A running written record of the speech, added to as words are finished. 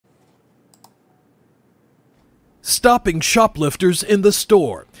Stopping shoplifters in the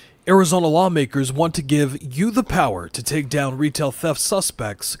store. Arizona lawmakers want to give you the power to take down retail theft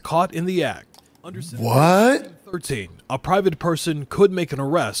suspects caught in the act. Under What? 13, a private person could make an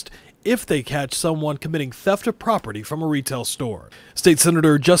arrest if they catch someone committing theft of property from a retail store. State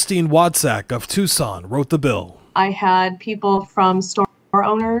Senator Justine Wadsack of Tucson wrote the bill. I had people from store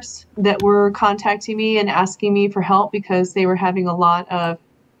owners that were contacting me and asking me for help because they were having a lot of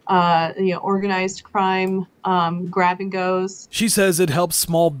organized crime, grab and goes. She says it helps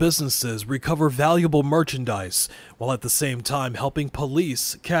small businesses recover valuable merchandise while at the same time helping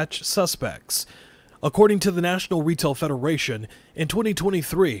police catch suspects. According to the National Retail Federation, in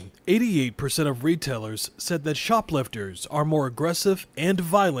 2023, 88% of retailers said that shoplifters are more aggressive and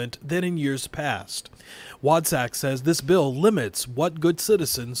violent than in years past. Wadsack says this bill limits what good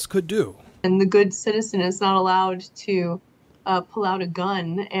citizens could do. And the good citizen is not allowed to pull out a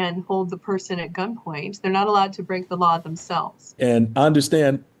gun and hold the person at gunpoint. They're not allowed to break the law themselves. And I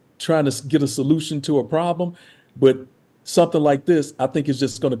understand trying to get a solution to a problem, but something like this, I think, is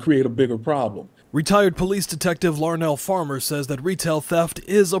just going to create a bigger problem. Retired police detective Larnell Farmer says that retail theft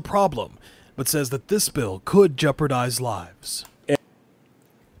is a problem, but says that this bill could jeopardize lives.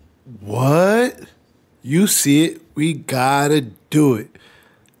 What? You see it, we gotta do it.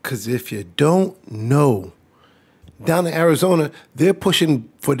 Because if you don't know, down in Arizona, they're pushing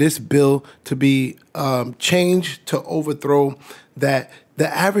for this bill to be changed to overthrow that the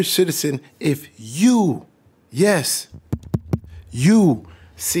average citizen, if you, yes, you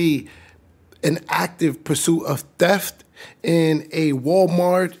see an active pursuit of theft in a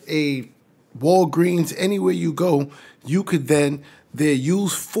Walmart, a Walgreens, anywhere you go, you could then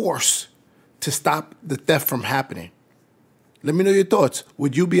use force to stop the theft from happening. Let me know your thoughts.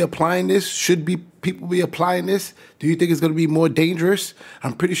 Would you be applying this? Should people be applying this? Do you think it's going to be more dangerous?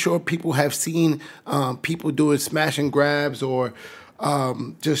 I'm pretty sure people have seen people doing smash and grabs or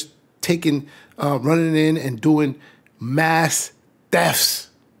just running in and doing mass thefts.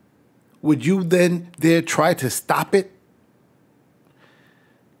 Would you then dare try to stop it?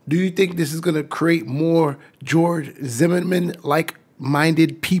 Do you think this is going to create more George Zimmerman-like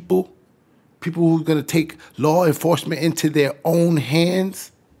minded people? People who are going to take law enforcement into their own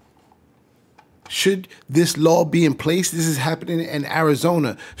hands? Should this law be in place? This is happening in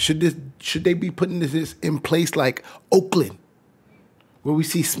Arizona. Should they be putting this in place like Oakland, where we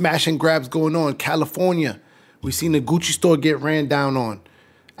see smash and grabs going on? California, we've seen the Gucci store get ran down on.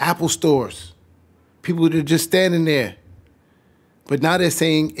 Apple stores, people that are just standing there. But now they're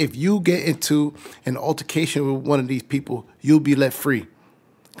saying if you get into an altercation with one of these people, you'll be let free.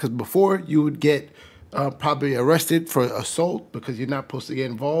 Because before, you would get probably arrested for assault because you're not supposed to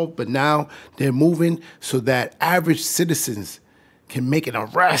get involved. But now they're moving so that average citizens can make an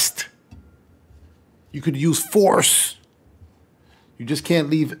arrest. You could use force. You just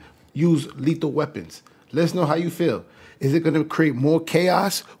can't use lethal weapons. Let us know how you feel. Is it going to create more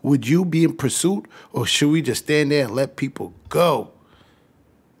chaos? Would you be in pursuit? Or should we just stand there and let people go?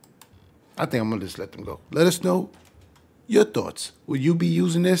 I think I'm going to just let them go. Let us know your thoughts. Would you be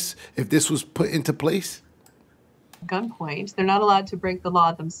using this if this was put into place? Gunpoint. They're not allowed to break the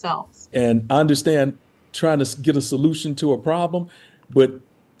law themselves. And I understand trying to get a solution to a problem, but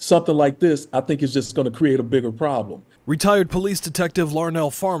something like this, I think, is just going to create a bigger problem. Retired police detective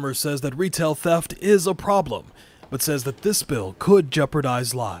Larnell Farmer says that retail theft is a problem, but says that this bill could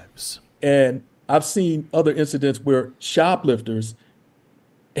jeopardize lives. And I've seen other incidents where shoplifters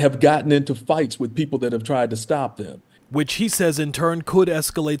have gotten into fights with people that have tried to stop them, which he says in turn could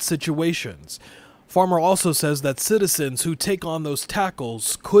escalate situations. Farmer also says that citizens who take on those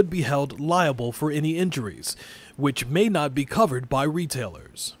tackles could be held liable for any injuries, which may not be covered by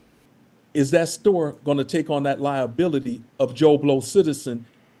retailers. Is that store going to take on that liability of Joe Blow citizen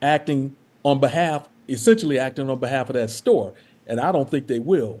essentially acting on behalf of that store? And I don't think they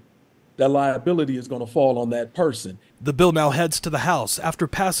will. That liability is going to fall on that person. The bill now heads to the House after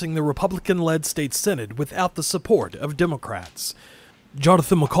passing the Republican-led state Senate without the support of Democrats.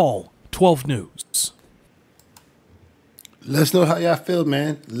 Jonathan McCall, 12 News. Let us know how y'all feel,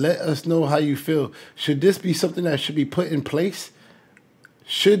 man. Let us know how you feel. Should this be something that should be put in place?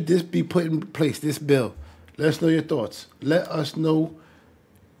 Should this be put in place, this bill? Let us know your thoughts. Let us know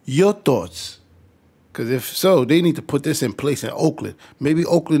your thoughts. Because if so, they need to put this in place in Oakland. Maybe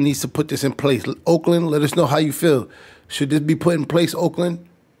Oakland needs to put this in place. Oakland, let us know how you feel. Should this be put in place, Oakland?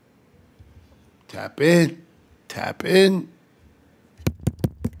 Tap in. Tap in.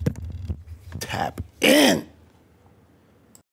 Tap in.